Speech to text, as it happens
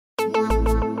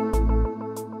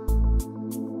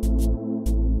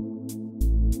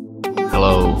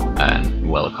Hello and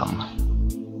welcome.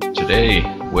 Today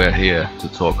we're here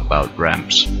to talk about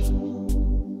ramps.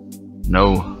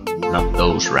 No, not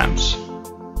those ramps.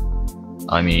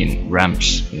 I mean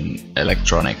ramps in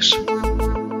electronics.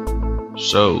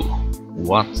 So,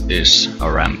 what is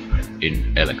a ramp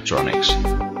in electronics?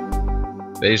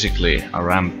 Basically, a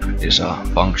ramp is a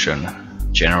function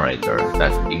generator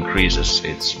that increases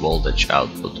its voltage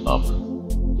output up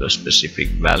to a specific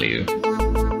value.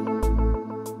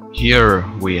 Here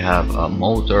we have a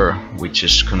motor which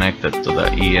is connected to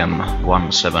the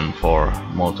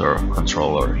EM174 motor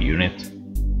controller unit,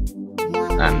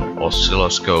 an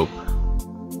oscilloscope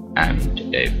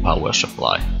and a power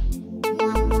supply.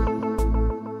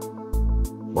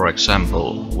 For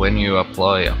example, when you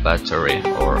apply a battery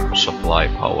or supply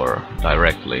power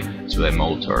directly to a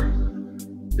motor,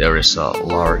 there is a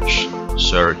large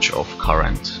surge of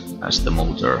current as the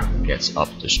motor gets up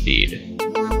to speed.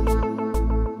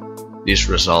 This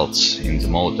results in the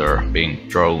motor being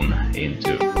thrown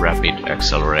into rapid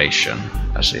acceleration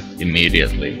as it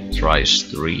immediately tries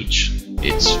to reach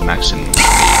its maximum speed.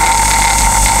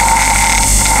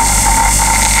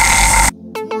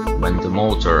 When the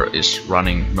motor is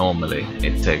running normally,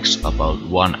 it takes about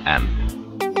 1 amp.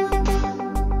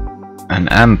 An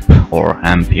amp or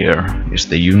ampere is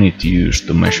the unit used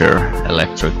to measure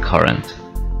electric current.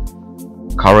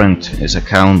 Current is a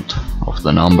count of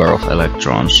the number of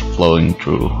electrons flowing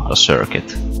through a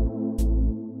circuit.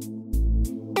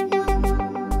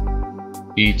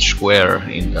 Each square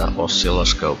in the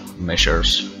oscilloscope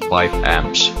measures 5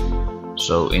 amps,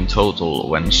 so in total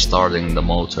when starting the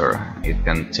motor it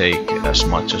can take as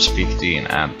much as 15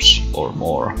 amps or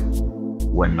more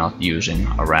when not using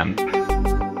a ramp.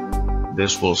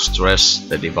 This will stress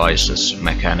the device's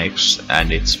mechanics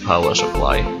and its power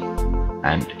supply,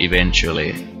 and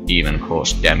eventually even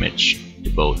cause damage to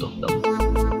both of them.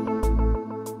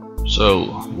 So,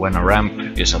 when a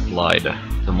ramp is applied,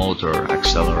 the motor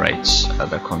accelerates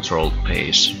at a controlled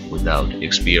pace without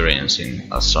experiencing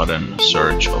a sudden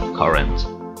surge of current,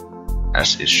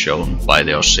 as is shown by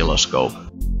the oscilloscope.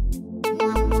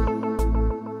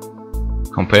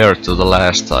 Compared to the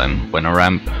last time when a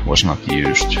ramp was not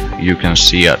used, you can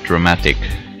see a dramatic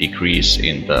decrease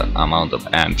in the amount of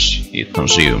amps it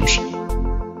consumes.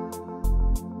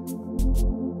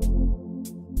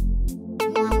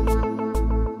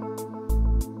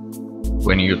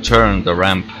 When you turn the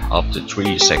ramp up to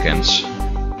 3 seconds,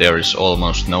 there is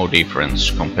almost no difference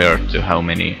compared to how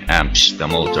many amps the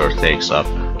motor takes up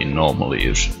in normal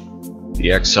use.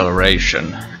 The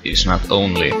acceleration is not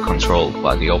only controlled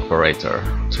by the operator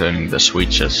turning the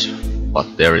switches,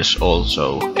 but there is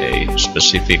also a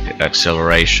specific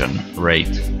acceleration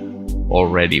rate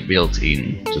already built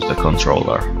in to the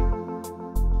controller.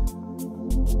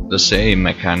 The same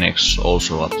mechanics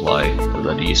also apply to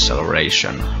the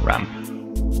deceleration ramp,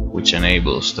 which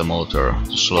enables the motor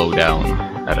to slow down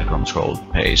at a controlled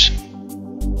pace.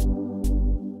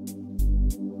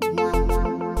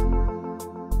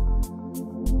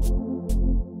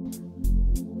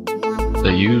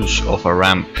 The use of a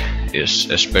ramp is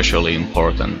especially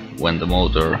important when the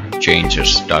motor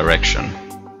changes direction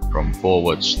from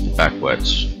forwards to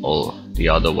backwards or the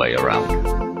other way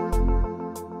around.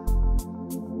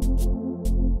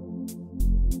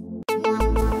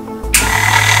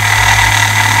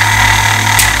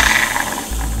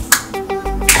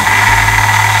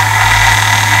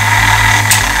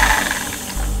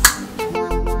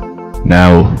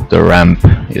 Now the ramp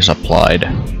is applied.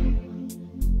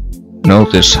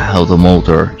 Notice how the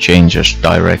motor changes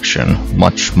direction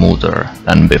much smoother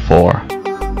than before.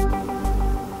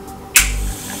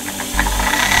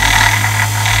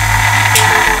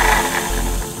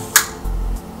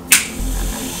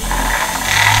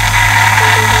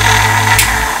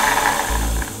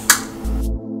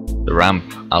 The ramp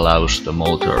allows the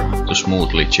motor to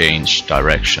smoothly change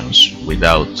directions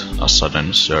without a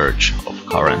sudden surge of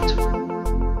current.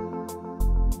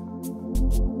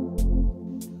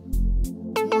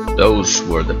 Those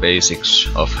were the basics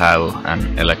of how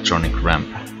an electronic ramp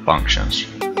functions.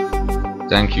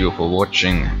 Thank you for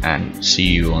watching and see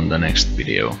you on the next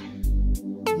video.